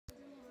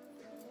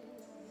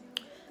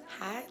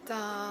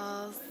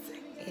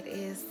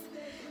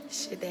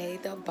Shade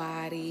the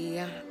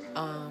body.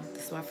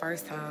 This is my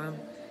first time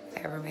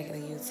ever making a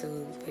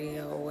YouTube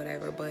video or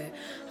whatever, but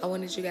I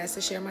wanted you guys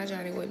to share my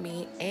journey with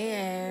me,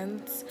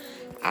 and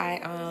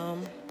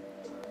I'm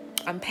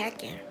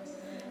packing.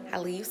 I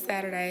leave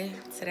Saturday.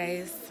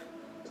 Today's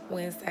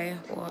Wednesday.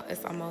 Well,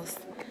 it's almost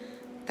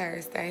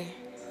Thursday,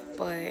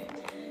 but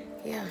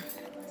yeah,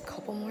 a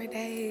couple more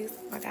days.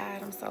 Oh my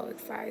God, I'm so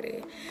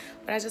excited.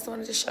 But I just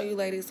wanted to show you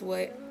ladies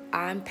what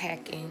I'm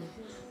packing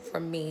for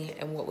me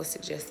and what was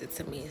suggested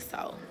to me,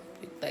 so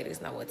you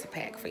ladies know what to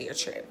pack for your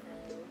trip.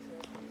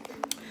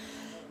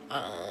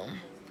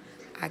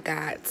 I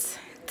got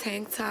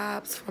tank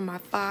tops for my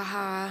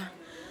faja.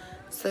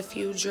 It's a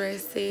few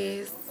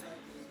dresses.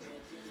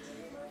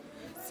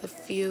 It's a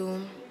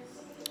few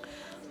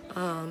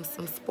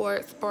some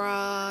sports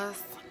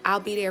bras. I'll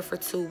be there for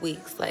 2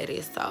 weeks,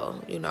 ladies,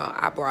 so you know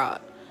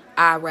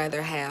I'd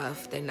rather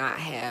have than not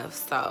have,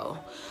 so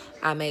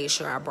I made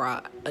sure I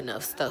brought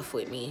enough stuff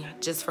with me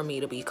just for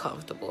me to be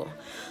comfortable.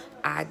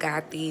 I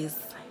got these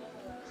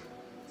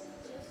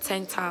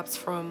tank tops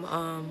from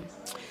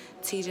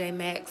TJ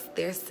Maxx.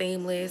 They're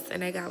seamless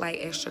and they got like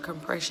extra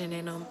compression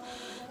in them.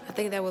 I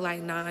think they were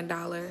like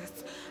 $9.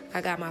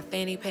 I got my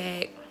fanny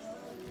pack,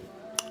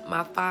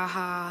 my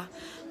faja,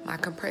 my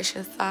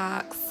compression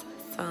socks,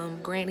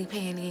 some granny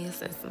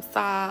panties and some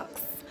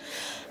socks.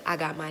 I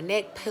got my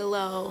neck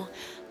pillow.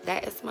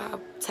 That is my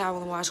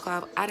towel and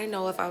washcloth. I didn't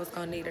know if I was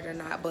gonna need it or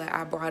not, but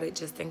I brought it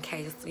just in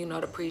case, you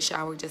know, the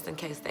pre-shower, just in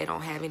case they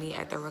don't have any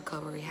at the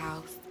recovery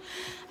house.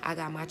 I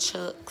got my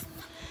chucks.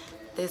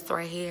 This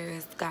right here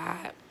has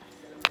got,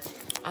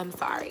 I'm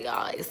sorry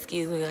y'all,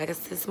 excuse me, like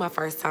this is my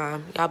first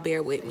time. Y'all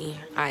bear with me.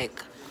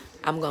 Like,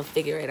 I'm gonna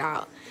figure it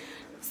out.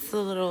 It's a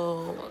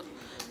little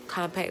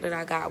compact that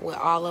I got with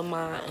all of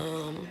my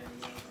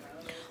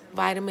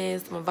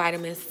vitamins, my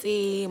vitamin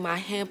C, my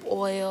hemp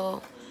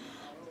oil,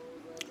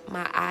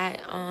 my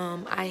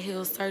eye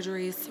heal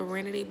surgery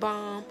Serenity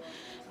Balm.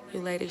 You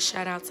ladies,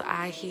 shout out to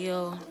Eye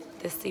Heal.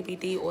 The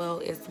CBD oil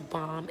is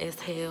bomb as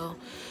hell.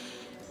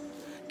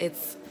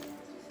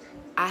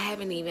 I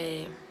haven't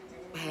even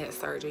had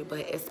surgery, but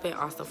it's been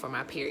awesome for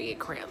my period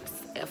cramps,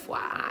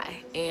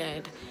 FYI.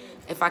 And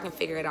if I can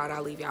figure it out,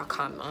 I'll leave y'all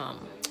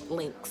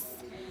links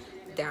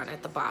down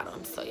at the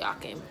bottom so y'all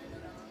can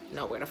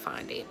know where to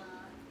find it.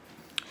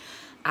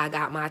 I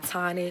got my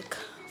tonic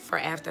for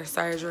after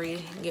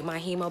surgery, get my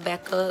hemo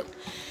back up.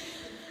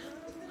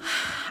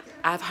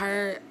 I've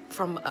heard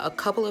from a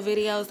couple of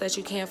videos that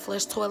you can't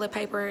flush toilet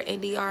paper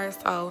in DR,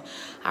 so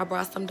I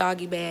brought some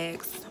doggy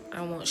bags. I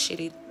don't want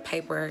shitty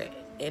paper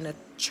in a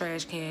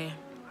trash can.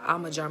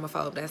 I'm a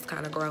germaphobe, that's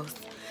kind of gross.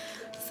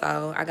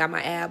 So I got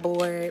my ab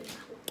board,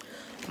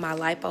 my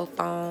lipo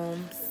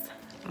foams,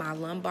 my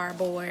lumbar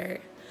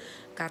board,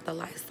 got the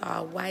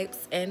Lysol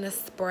wipes and the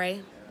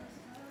spray.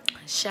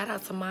 Shout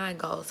out to Mind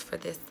Goals for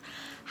this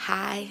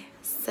High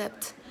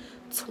Sept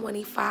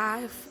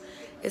 25.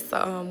 It's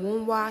a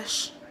wound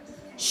wash.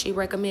 She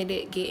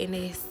recommended getting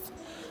this,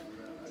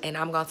 and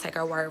I'm gonna take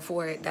her word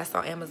for it. That's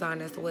on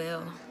Amazon as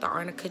well. The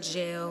arnica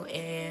gel,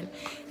 and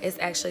it's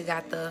actually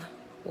got the,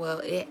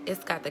 well,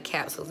 it's got the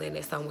capsules in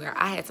it somewhere.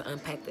 I had to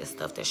unpack this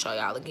stuff to show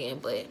y'all again,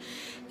 but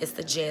it's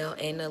the gel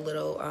and the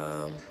little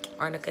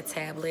arnica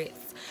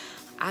tablets.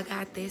 I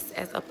got this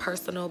as a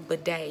personal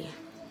bidet.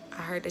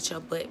 I heard that your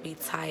butt be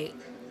tight,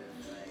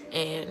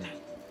 and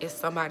if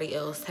somebody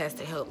else has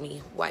to help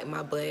me wipe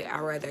my butt, I'd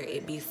rather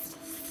it be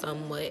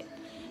somewhat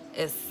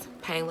as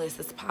painless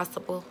as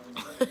possible.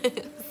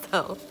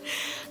 So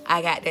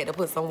I got that to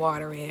put some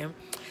water in.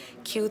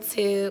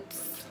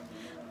 Q-tips,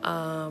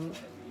 the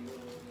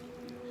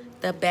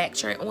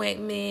Bactrim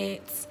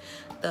ointments,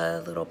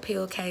 the little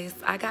pill case.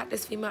 I got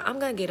this female. I'm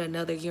gonna get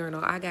another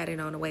urinal. I got it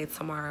on the way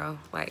tomorrow,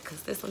 like,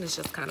 cause this one is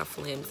just kind of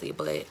flimsy,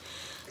 but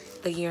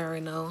the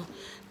urinal.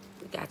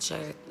 Got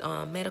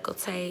your medical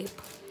tape,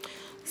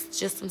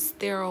 just some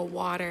sterile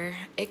water.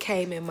 It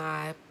came in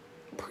my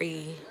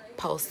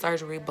post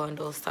surgery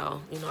bundle,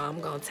 so you know I'm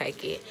gonna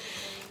take it.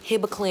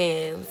 Hibba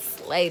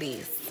cleanse,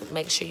 ladies,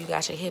 make sure you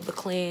got your Hibba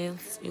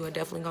cleanse. You are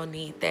definitely gonna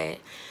need that.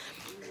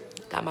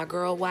 Got my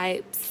girl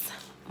wipes,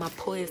 my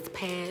poised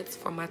pads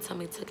for my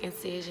tummy tuck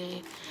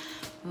incision,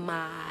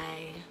 my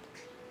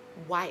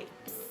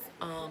wipes,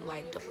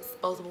 like the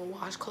disposable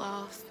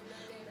washcloths,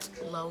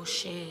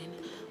 lotion.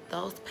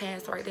 Those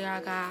pads right there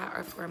I got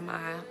are for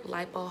my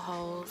lipo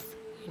holes,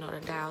 you know, the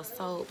Dial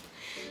soap.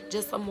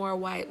 Just some more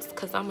wipes,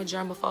 because I'm a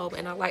germaphobe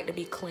and I like to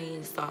be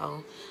clean,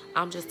 so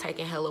I'm just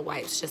taking hella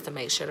wipes just to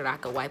make sure that I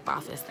can wipe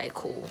off and stay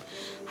cool.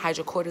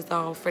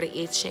 Hydrocortisone for the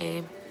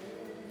itching.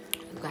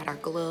 We got our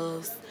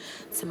gloves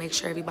to make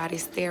sure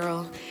everybody's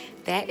sterile.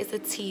 That is a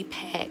tea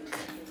pack.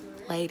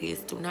 Ladies,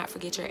 do not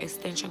forget your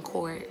extension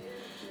cord,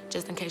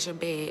 just in case your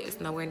bed is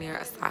nowhere near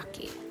a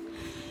socket.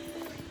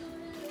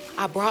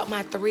 I brought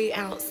my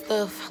 3-ounce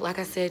stuff, like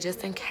I said,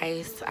 just in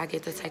case I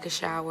get to take a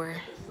shower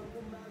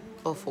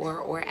before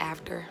or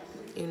after,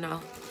 you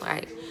know,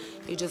 like,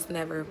 you just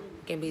never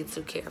can be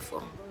too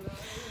careful.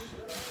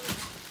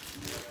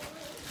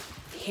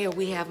 Here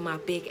we have my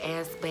big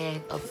ass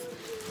bag of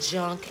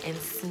junk and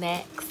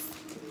snacks.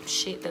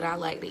 shit that I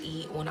like to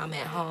eat when I'm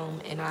at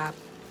home, and I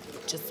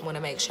just want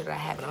to make sure that I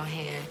have it on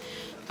hand.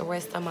 The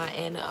rest of my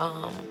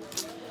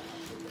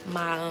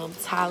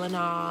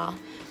Tylenol.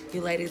 You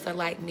ladies are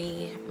like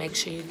me. Make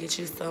sure you get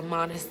you some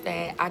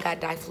Monistat. I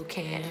got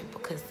diflucan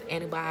because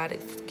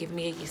antibiotics give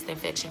me a yeast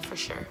infection for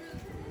sure.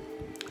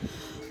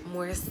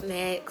 More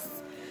snacks.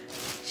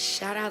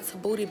 Shout out to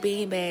Booty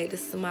Beanbag.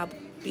 This is my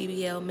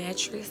BBL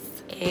mattress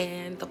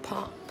and the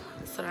pump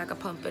so that I can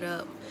pump it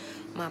up.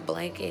 My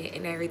blanket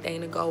and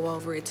everything to go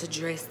over it to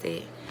dress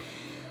it.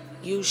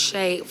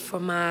 U-shape for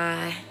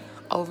my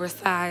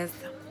oversized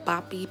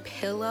boppy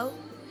pillow.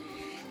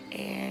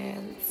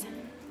 And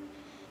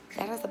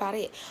that is about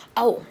it.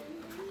 Oh,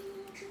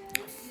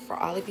 for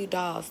all of you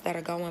dolls that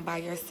are going by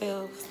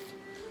yourselves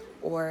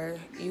or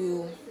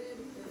you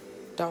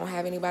don't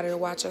have anybody to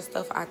watch your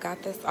stuff, I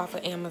got this off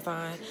of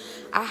Amazon.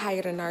 I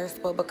hired a nurse,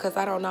 but because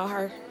I don't know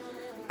her,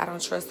 I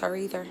don't trust her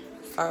either.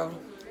 So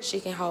she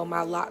can hold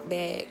my lock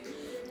bag.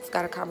 It's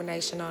got a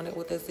combination on it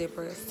with the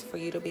zippers for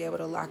you to be able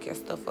to lock your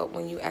stuff up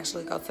when you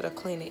actually go to the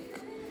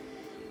clinic.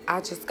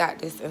 I just got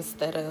this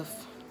instead of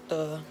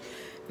the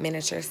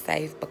miniature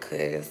safe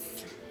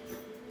because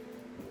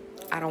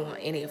I don't want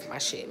any of my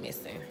shit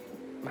missing.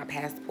 My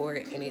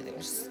passport, anything.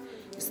 Just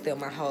steal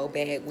my whole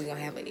bag, we're gonna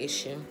have an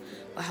issue.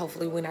 But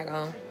hopefully we're not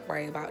gonna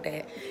worry about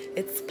that.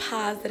 It's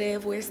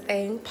positive, we're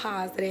staying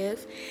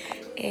positive.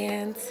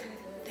 And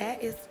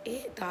that is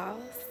it,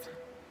 dolls.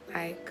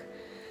 Like,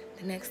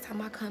 the next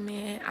time I come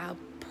in, I'll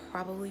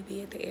probably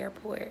be at the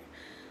airport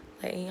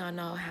letting y'all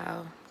know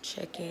how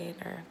check-in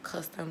or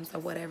customs or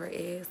whatever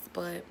is.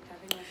 But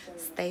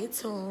stay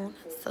tuned,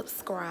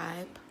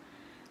 subscribe.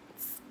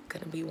 It's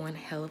gonna be one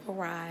hell of a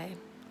ride.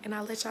 And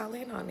I'll let y'all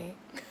in on it.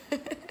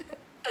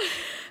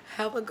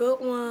 Have a good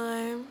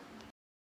one.